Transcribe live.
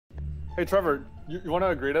Hey Trevor, you want to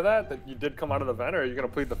agree to that? That you did come out of the vent, or are you gonna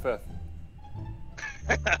plead the fifth?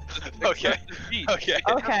 Okay. Okay.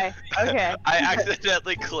 Okay. Okay. I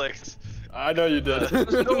accidentally clicked. I know you did.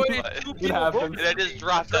 No way, It happens. and I just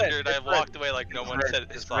dropped under and I walked away like no one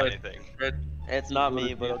saw anything. It's not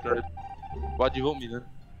me, but okay. Why'd you vote me then?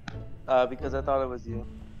 Because I thought it was you.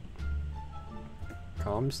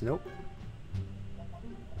 Comms? Nope.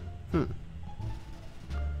 I'm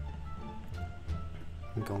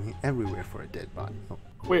going everywhere for a dead body. Oh.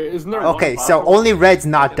 Wait, isn't there? Okay, one so possible? only red's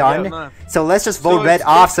not done. no. So let's just vote red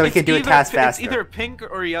off so we can do a task faster. It's either pink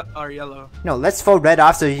or yellow. No, let's vote red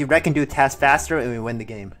off so red can do a task faster and we win the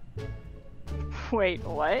game. Wait,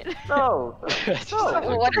 what? No.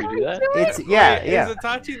 What did we do? It's Wait, yeah. Is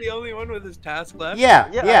Itachi the only one with his task left? Yeah.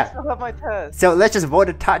 I still have my test. So let's just vote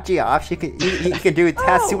Itachi off. He can do a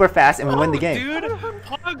task super fast and we win the game. Dude,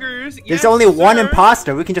 poggers. There's yes, only one sir.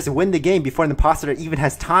 imposter. We can just win the game before the imposter even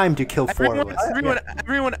has time to kill four of us.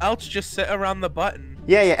 Everyone else just sit around the button.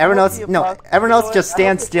 Yeah. Everyone else just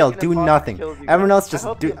stand still, do nothing. Everyone else just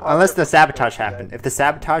do unless the sabotage happens. If the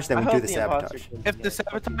sabotage, then we do the sabotage. If the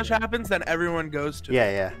sabotage happens, then everyone goes to.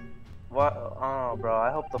 Yeah. What? Oh, bro.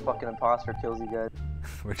 I hope the fucking imposter kills you guys.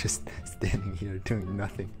 We're just standing here doing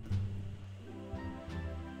nothing.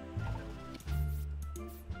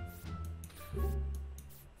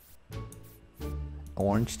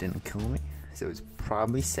 Orange didn't kill me, so it's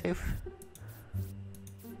probably safe.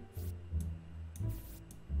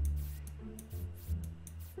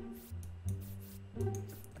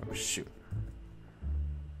 Oh shoot.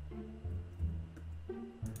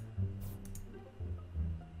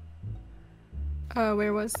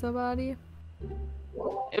 Where was the body? It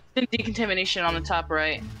was in decontamination on the top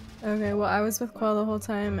right. Okay, well I was with Quell the whole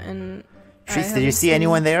time and... Trees, did you see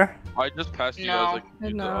anyone there? I just passed you No.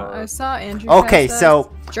 guys like... I saw Andrew. Okay, pass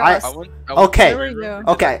so... Joss. Okay, There we go.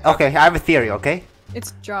 okay, I have a theory, okay?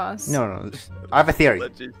 It's Joss. No, I have a theory.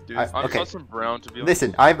 I okay. saw some brown to be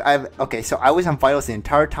Listen, okay, so I was on vitals the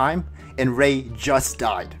entire time, and Ray just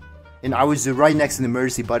died. And I was right next to the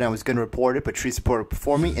emergency button, I was gonna report it, but Tree reported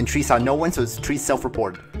before me, and Tree saw no one, so Tree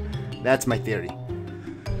self-reported. That's my theory.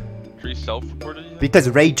 Tree self-reported? Because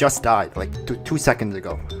Ray just died, like 2 seconds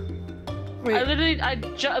ago. Wait. I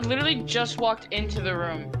literally just walked into the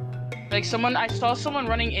room. Like I saw someone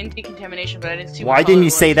running in decontamination, but I didn't see. Why didn't you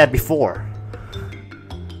say that before?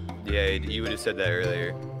 Yeah, you would have said that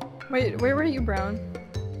earlier. Wait, where were you, Brown?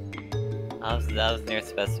 That was near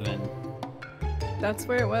specimen. That's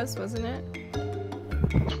where it was, wasn't it?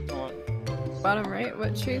 Bottom right?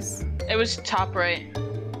 What, Chase? It was top right.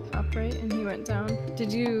 Top right, and he went down.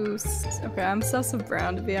 Did you... Okay, I'm sus of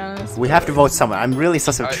Brown, to be honest. We have to vote someone. I'm really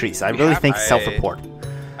sus of Trees. I really think self-report.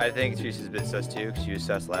 I think Trees is a bit sus too, because you was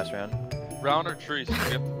sus last round. Brown or Trees? We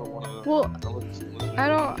have to vote one of them. Well, I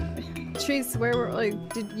don't... Trees, where were... Like,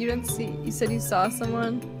 you didn't see... You said you saw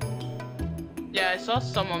someone? Yeah, I saw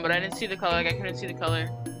someone, but I didn't see the color. Like, I couldn't see the color.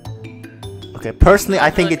 Okay, personally, I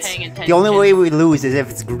think it's... The only way we lose is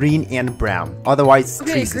if it's green and brown. Otherwise,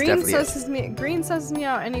 Trees is definitely green susses me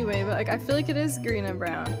out anyway, but like I feel like it is green and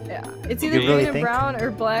brown. Yeah, it's either really green and brown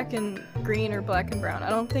or black and green or black and brown.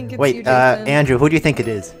 I don't think it's Wait, you, Jason. Andrew, who do you think it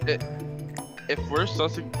is? If we're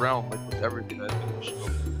sussing brown, like with everything, I think we should go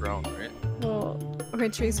with brown, right? Well, okay,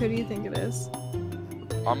 Trace, who do you think it is? I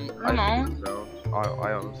think it's brown.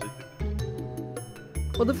 I honestly think.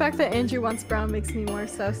 Well, the fact that Andrew wants brown makes me more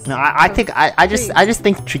sus. No, I just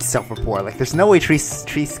think Trees self-report. Like, there's no way Trees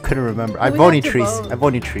couldn't remember. I voted Trees. I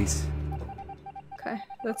voted Trees. Okay,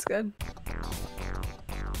 that's good.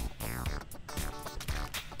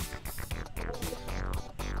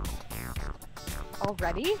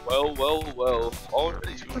 Already? Well.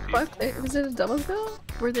 Already. What? Was it a double kill?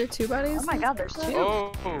 Were there two bodies? Oh my god, there's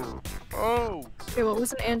two. Oh. Okay, well, it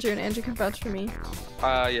wasn't Andrew, and Andrew can vouch for me.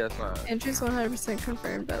 Yeah, it's not. Andrew's 100%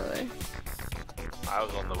 confirmed, by the way. I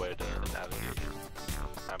was on the way to navigation.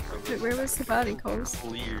 Wait, where was the body, Coles?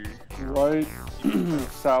 Clear. Right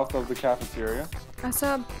south of the cafeteria. I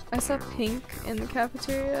saw Pink in the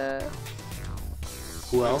cafeteria.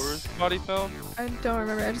 Who else? Where was the body found? I don't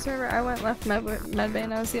remember. I just remember I went left medbay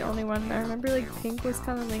and I was the only one. And I remember like Pink was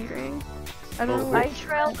kind of lingering. I don't know. I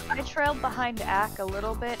trailed behind Ack a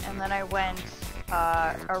little bit, and then I went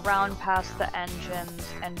around past the engines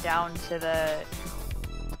and down to the.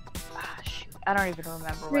 Shoot, I don't even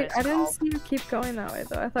remember what it's I didn't called. see you keep going that way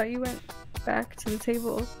though. I thought you went back to the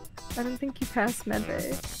table. I didn't think you passed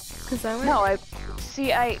medbay. Cause I went. No,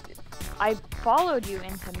 I followed you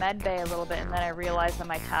into medbay a little bit, and then I realized that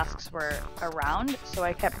my tasks were around, so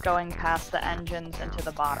I kept going past the engines and to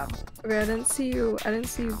the bottom. Okay, I didn't see you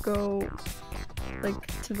go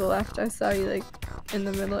like to the left. I saw you like in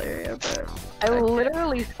the middle area, but I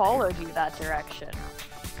literally followed you that direction.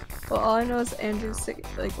 well, all I know is Andrew's safe,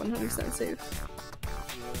 like 100% safe.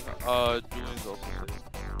 Julian's also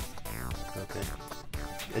safe.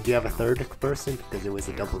 Okay. Do you have a third person? Because it was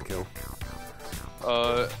a double kill.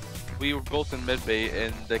 We were both in medbay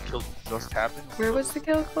and the kill just happened. Where was the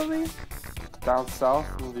kill, Chloe? Down south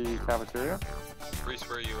in the cafeteria. Reese,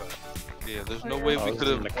 where are you at? Yeah, there's no way we was could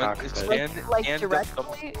in have the went cockpit. Like and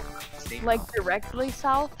directly, same like route. directly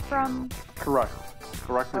south from. Correct.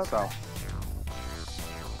 Correctly Okay. south.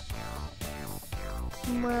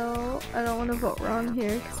 Well, I don't want to vote Ron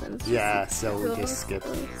here because then it's Yeah, just so we just skip.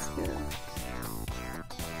 skip.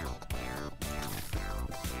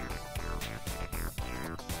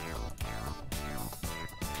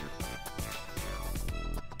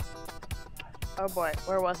 Oh boy,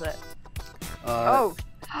 where was it? Uh,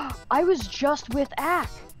 Oh, I was just with Ack.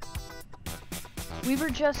 We were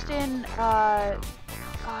just in.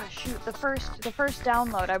 Shoot, the first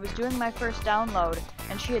download. I was doing my first download,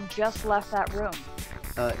 and she had just left that room.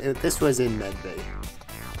 this was in medbay.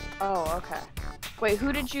 Oh, okay. Wait,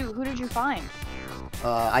 who did you find?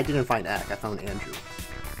 I didn't find Ack. I found Andrew.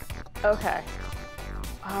 Okay.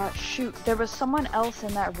 Shoot, there was someone else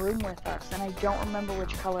in that room with us, and I don't remember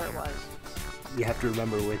which color it was. You have to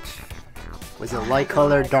remember which. Was it light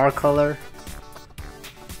color, dark color?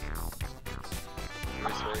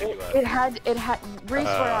 Reese, where are you at? It had. Reese,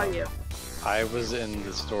 where are you? I was in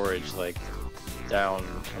the storage, like, down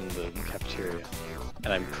from the cafeteria.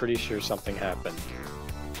 And I'm pretty sure something happened.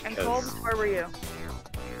 And because Colbs, where were you?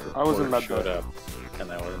 I was in Report medbay. showed up,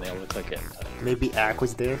 and I wasn't able to click it in time. Maybe Ack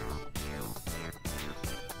was there?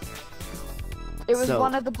 It was So-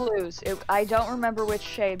 one of the blues. I don't remember which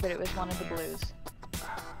shade, but it was one of the blues.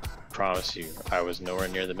 Promise you, I was nowhere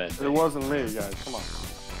near the med. It wasn't me, guys. Come on.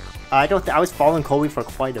 I was following Kobe for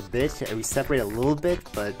quite a bit, and we separated a little bit,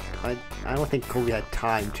 but I don't think Kobe had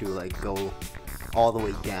time to like go all the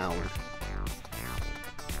way down.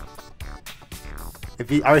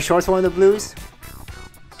 Are you sure it's one of the blues?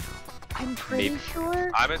 I'm pretty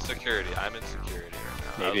sure. I'm in security. I'm in security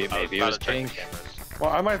right now. Maybe- I was maybe it about was to check the pink. cameras. Well,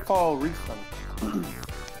 I might follow Reese then.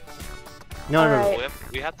 No. Alright.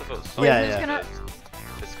 We have to vote. Yeah, who's yeah. gonna-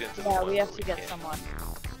 This gets to the Yeah, point we have where to get can't. someone.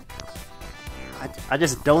 I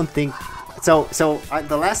just don't think. So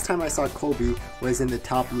the last time I saw Kobe was in the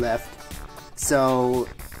top left. So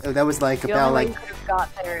that was like The about only way like you could have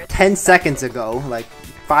got there is 10 seconds ago, like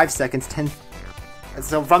 5 seconds, 10.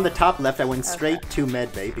 So from the top left, I went straight Okay. to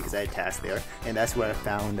medbay because I had tasks there, and that's where I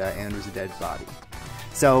found Andrew's dead body.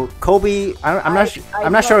 So Kobe, I'm not sure.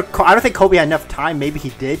 I don't think Kobe had enough time. Maybe he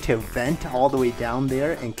did to vent all the way down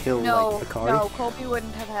there and kill No, like Akari. no, Colby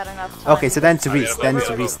wouldn't have had enough time. Okay, so then it's Oh, yeah, Reese. but Then it's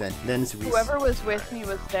whoever- Reese. Then it's Reese. Whoever was with me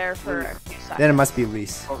was there for a few seconds. Then it must be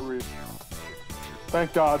Reese. Oh, Reese.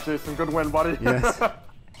 Thank God, Jason. Good win, buddy. Yes.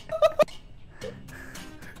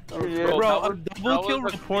 Bro, Bro, a that double was kill a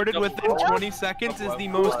reported double within kill. 20 seconds is the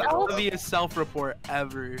most obvious self-report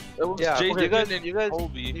ever. It was Yeah, Jason okay, and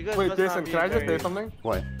Colby. Wait, Jason, can I just say something?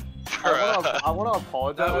 What? I want to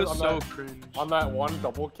apologize That was on, so that, cringe. on that one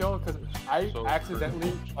double kill because I So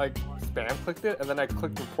accidentally like spam clicked it and then I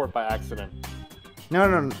clicked report by accident.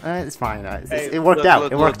 No, it's fine. Hey, it worked look, out.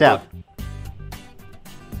 look, It worked look, out.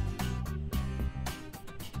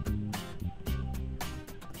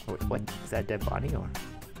 Wait, what? Is that a dead body or?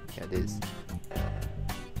 Yeah, it is.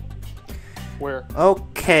 Where?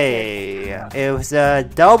 Okay, it was a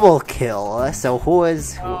double kill. So who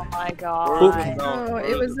was? Oh my Who- god. Oh,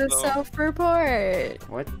 it was a self-report.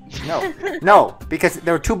 What? No, because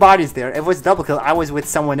there were two bodies there. It was double kill. I was with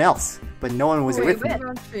someone else, but no one was Wait, with me. what's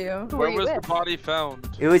wrong for you? Who were Where you was the with? body found?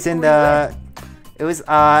 It was in Who were the. It was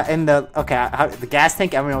in the the gas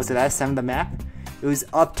tank. Everyone knows that on the map. It was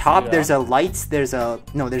up top. Yeah. There's a lights. There's a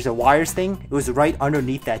wires thing. It was right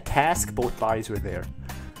underneath that task. Both bodies were there.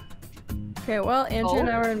 Okay, well, Andrew and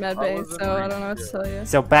I were in I medbay, wasn't so I reading don't know what to it. tell you.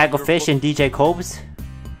 So Bag of Fish and DJ Cobes.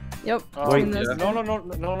 Yep. Wait, between those No,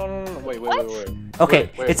 two. no. Wait. Okay,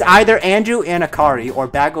 Wait, it's wait. either Andrew and Akari or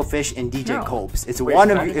Bag of Fish and DJ No. Cobes. It's Wait, one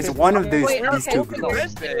of can I it's say one of something? these Wait, these okay, two so girls.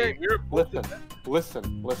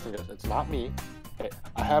 Listen, guys. It's not me. Okay,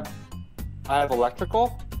 I have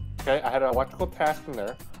electrical. Okay, I had an electrical task in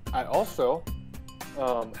there. I also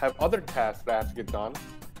have other tasks that I have to get done.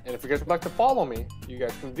 And if you guys would like to follow me, you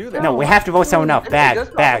guys can do that. No, we have to vote someone up. Hey, Bag, let's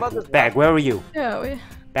talk about this Bag. Where were you? Yeah, we.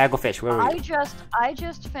 Bag of Fish. Where were I you?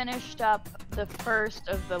 just finished up the first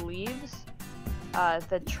of the leaves,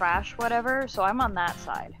 the trash, whatever. So I'm on that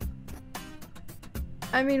side.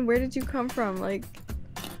 I mean, where did you come from? Like,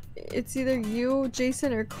 it's either you,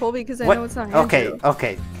 Jason, or Colby, because I What? know it's not Andrew.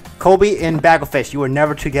 Okay. Colby and Bag of Fish. You were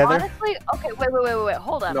never together. Okay, wait.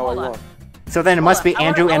 Hold on, No, hold I on. won't. So then it must be I wanna-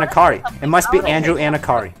 Andrew I and wanna Akari. say something. It must be I wanna Andrew say and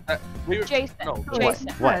something. Akari. Jason, Jason,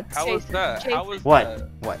 What? How was that? How was What? that?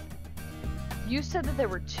 What? you said that there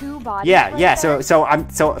were 2 bodies. Yeah, right yeah. there?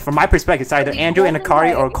 So from my perspective, it's either The Andrew and only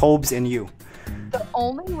Akari or way- Cobes and you. The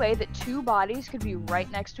only way that 2 bodies could be right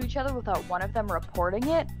next to each other without one of them reporting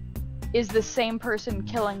it is the same person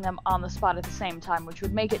killing them on the spot at the same time, which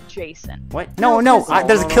would make it Jason. What? No.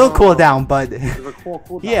 There's a kill cooldown, but There's a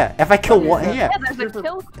cooldown. yeah, if I kill one, yeah. Yeah, there's a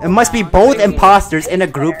kill. It must be cooldown. both imposters in a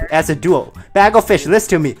group as a duo. Bag of fish, listen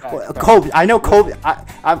to me. Cobes, I know Cobes.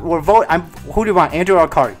 Who do you want, Andrew or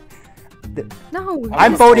Akari? No.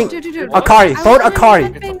 I'm dude, voting dude. Akari. I Vote was Akari.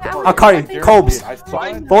 literally typing out- Akari. typing- Cobes. I saw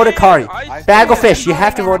it. Vote Akari. I Bag of said- fish. You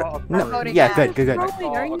have to vote. I'm No. voting Yeah. Akari. Good.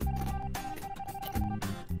 Voting, are you-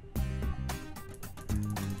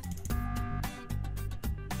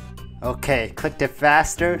 Okay. Clicked it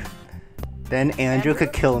faster. Then Andrew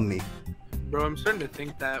could kill me. Bro, I'm starting to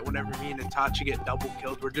think that whenever me and Itachi get double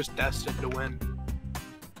killed, we're just destined to win.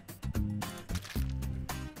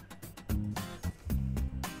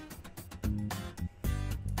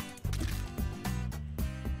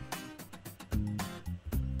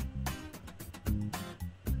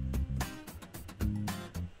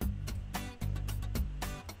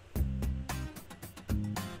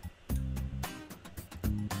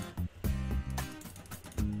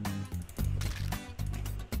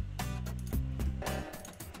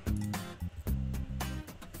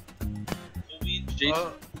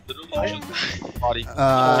 Jason literally just body.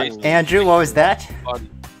 Jason, Andrew, what was that? body.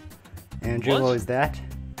 Andrew, what What? was that?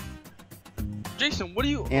 Jason, what are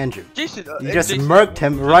you? Andrew. Jason, You just Jason, murked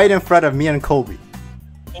him right in front of me and Kobe.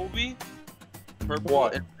 Kobe, purple,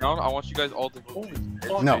 What? and brown. I want you guys all to vote.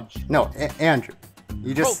 No, Andrew.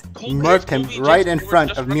 You just Kobe- murked him Kobe and right Jason in were front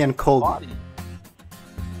just of me and Kobe. body.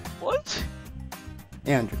 What?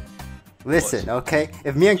 Andrew, listen, okay?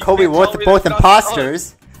 If me and You Kobe can't were tell me both that's not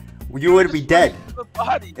imposters, you would be Just dead. right to the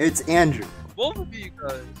body. It's Andrew. Both of you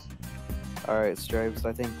guys. Alright, Stripes,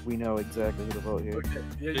 I think we know exactly who to vote here. Okay,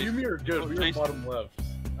 yeah, you and me are good. We are bottom left.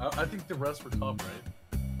 I think the rest were top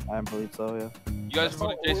right. I believe so, yeah. You guys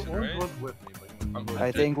voted Jason, We're right? both with me, but I'm voting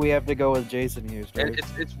I think we have to go with Jason here, And Stripes.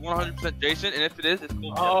 it's 100% Jason, and if it is, it's Kobe.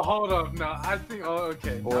 Oh, hold up. No, I think. Oh,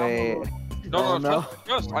 okay. Now I'm Wait. a- no, no.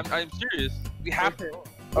 trust. I'm serious. We have to. Okay.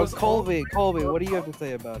 Oh, Colby, what do you have to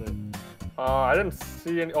say about it? I didn't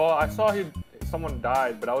see any. Oh, I saw someone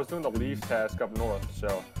died, but I was doing the leaf task up north,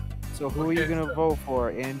 so So who are you Okay, gonna vote for,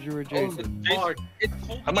 Andrew or Oh, Jason? fuck. It's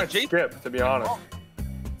Kobe. I might Jason. skip, to be honest.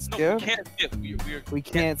 No, Skip? we can't skip. We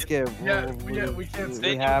can't skip. Yeah, we can't We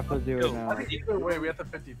skip. have to do it Yo, now. I think either way, we have to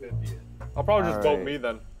 50-50 it. I'll probably just vote Alright. me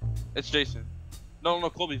then. It's Jason. No,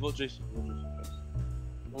 Kobe, vote Jason. Vote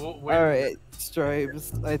Jason. Wait, Alright,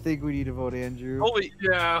 Stripes, I think we need to vote Andrew. Kobe,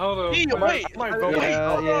 Yeah, hold up. Hey, I might- wait, I might wait, vote. wait.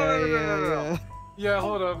 Yeah. Yeah,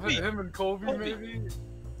 hold up. Wait. Him and Kobe, Kobe. maybe?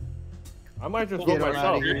 I might just Get vote Get him out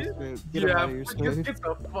myself. of here, Stripes. Get him Yeah, out of here, Stripes. get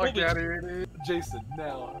the fuck out of here, dude. Jason,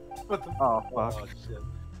 now. What the Oh, fuck. Oh, shit.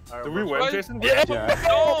 Alright, Did we we're- win, Jason? Yeah. Yeah.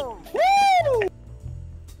 No.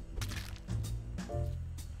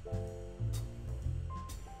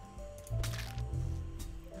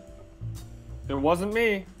 It wasn't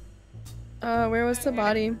me. Where was the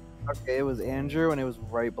body? Okay, it was Andrew, and it was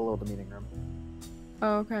right below the meeting room.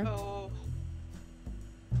 Oh, okay. Oh.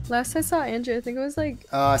 Last I saw Andrew, I think it was like.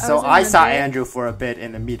 So was in I saw Monday. Andrew for a bit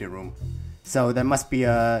in the meeting room. So there must be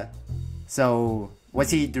So was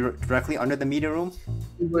he directly under the meeting room?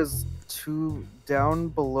 It was down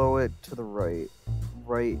below it to the right.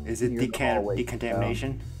 Right. Is it near the hallway.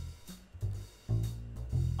 decontamination?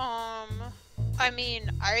 I mean,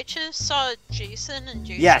 I just saw Jason and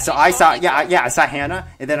Jason. Yeah. So you I saw me? I saw Hannah,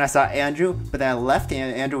 and then I saw Andrew, but then I left,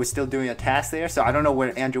 and Andrew was still doing a task there. So I don't know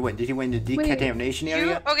where Andrew went. Did he went to the decontamination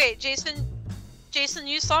area? Okay, Jason,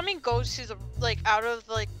 you saw me go to the out of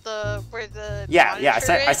the where the Yeah. I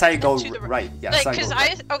saw you go and to the right. Yeah. Like, I saw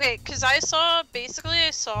you go right. cause I saw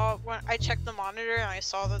when I checked the monitor and I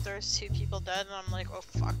saw that there's 2 people dead and I'm like, oh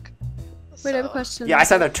fuck. Wait, I have a question. Yeah, I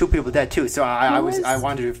saw there were 2 people dead too. So I Who was-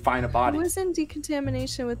 wanted to find a body. Who was in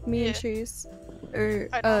decontamination with me and Trees? Or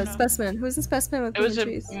I don't know. specimen? Who was in specimen with It me was and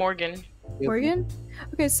a Trees? Morgan. Morgan?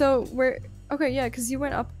 Okay, so where? Okay, yeah, because you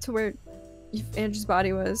went up to where Andrew's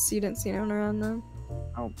body was, so you didn't see anyone around them.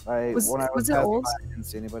 Oh, Was when I it passing old? by, I didn't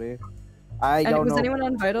see anybody. I And don't was know. anyone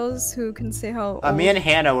on vitals who can say how? Me old- and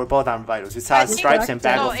Hannah were both on vitals. We saw I think- Stripes and No,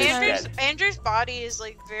 No, Battlefish Andrew's dead. Andrew's body is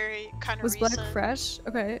like very kind of Was recent. Black fresh?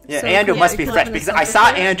 Okay. Yeah, so Andrew yeah, must it be could've fresh been because a I saw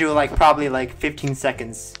second. Andrew like probably like 15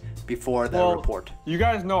 seconds before the Well- report. You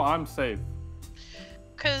guys know I'm safe.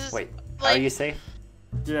 Cause Wait, like, are you safe?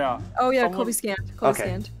 Yeah. Oh yeah, Someone- Colby scanned. Colby Okay.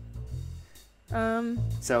 scanned.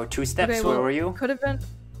 So 2 steps. Okay, Where well, were you? Could have been.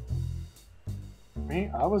 Me?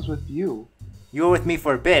 I was with you. You were with me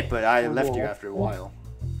for a bit, but I left you Whoa. after a while.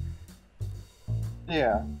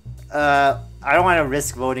 Yeah. I don't want to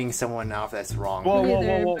risk voting someone off that's wrong.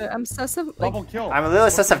 But I'm sus of like. Double kill. I'm a little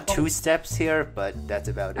sus of 2 steps here, but that's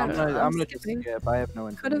about it. I'm gonna just skipping. skip. I have no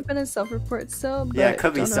Could information. have been a self-report still. But Yeah, it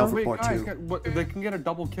could be don't know. self-report. Wait, guys, too. they can get a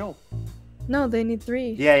double kill. No, they need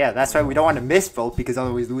 3. Yeah, that's why we don't want to miss vote because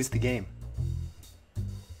otherwise we lose the game.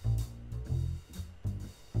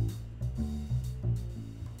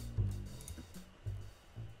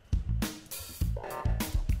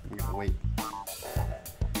 Wait.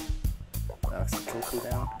 That's the kill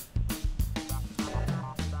cooldown.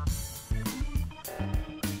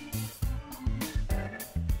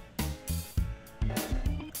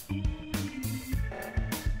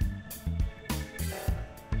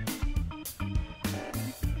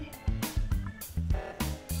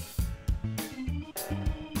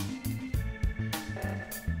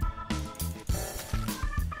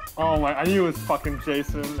 Oh my! I knew it was fucking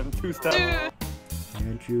Jason and 2 steps.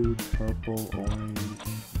 Andrew, purple, orange,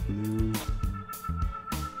 blue.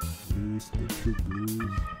 Blues, the 2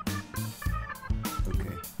 blues.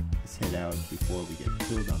 Okay, let's head out before we get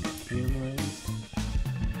killed on the cameras.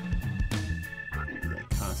 I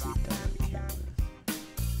constantly die on the cameras.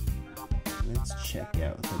 Let's check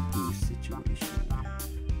out the blue situation.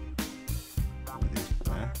 Oh, there's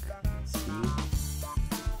black. Let's see.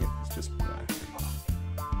 Yep, it's just black.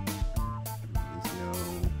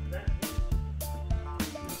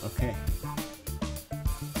 Okay.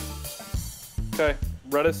 Okay,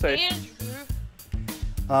 red is safe.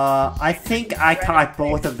 I think I caught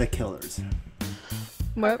both of the killers.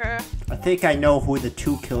 What? I think I know who the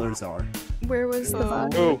 2 killers are. Where was the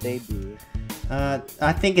body? Oh. They do.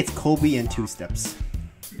 I think it's Kobe and 2 steps.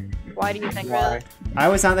 Why do you think Really? I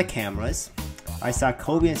was on the cameras. I saw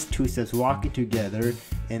Kobe and 2 steps walking together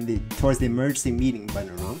towards the emergency meeting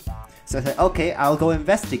button room. So I said, okay, I'll go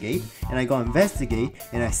investigate. And I go investigate,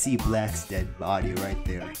 and I see Black's dead body right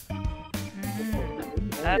there.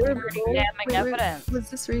 That's pretty damning evidence. Was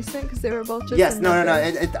this recent? Because they were both just. Yes, in no.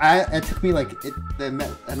 Medbay. It took me like the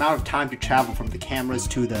amount of time to travel from the cameras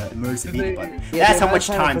to the emergency meeting button. Yeah, That's they how much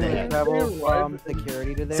had time to they had. travel from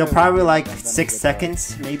security to there. So probably like and then 6 get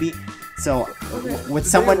seconds, maybe. So would Did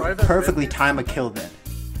someone they arrive at perfectly Medbay? time a kill then?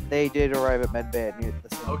 They did arrive at Medbay at near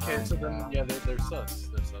the same Okay, time. so then yeah, they're sus.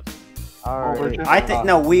 They're sus. Alright. I think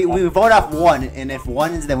no. We vote off one, and if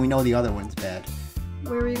one is, then we know the other one's bad.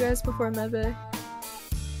 Where were you guys before Medbay?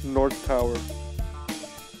 North Tower.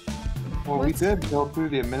 Well, we did go through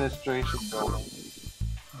the administration building,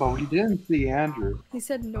 but we didn't see Andrew. He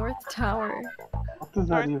said North Tower. What does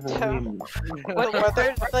that North even Tower. mean? The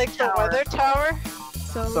weather, like the weather tower?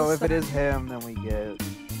 So if it is him, then we get.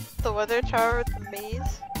 The weather tower with the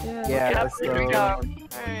maze? Yeah, let's go.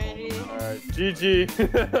 Alrighty. Alright,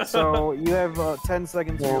 GG. So you have 10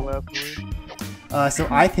 seconds here left. So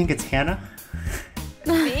I think it's Hannah.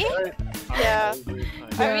 Me? Yeah.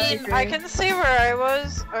 I Yeah, mean, I can see where I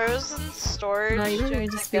was. I was in storage. No, you don't doing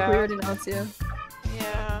need to the speak. We gap. already announced you.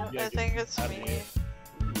 Yeah, I think it's me.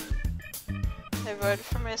 I voted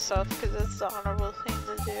for myself because it's the honorable thing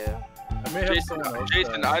to do. I may have someone else.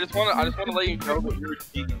 Jason, I just wanna let you know that you're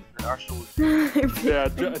cheating. Actually. Yeah,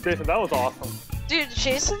 Jason, that was awesome. Dude,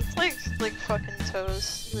 Jason's like fucking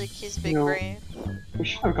toast. Like he's big brain. We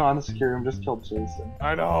should have gone to security and just killed Jason.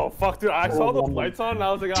 I know. Fuck, dude. I saw the lights on and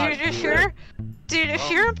I was like, ah, Dude,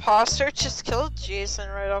 if you're imposter, just kill Jason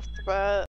right off the bat.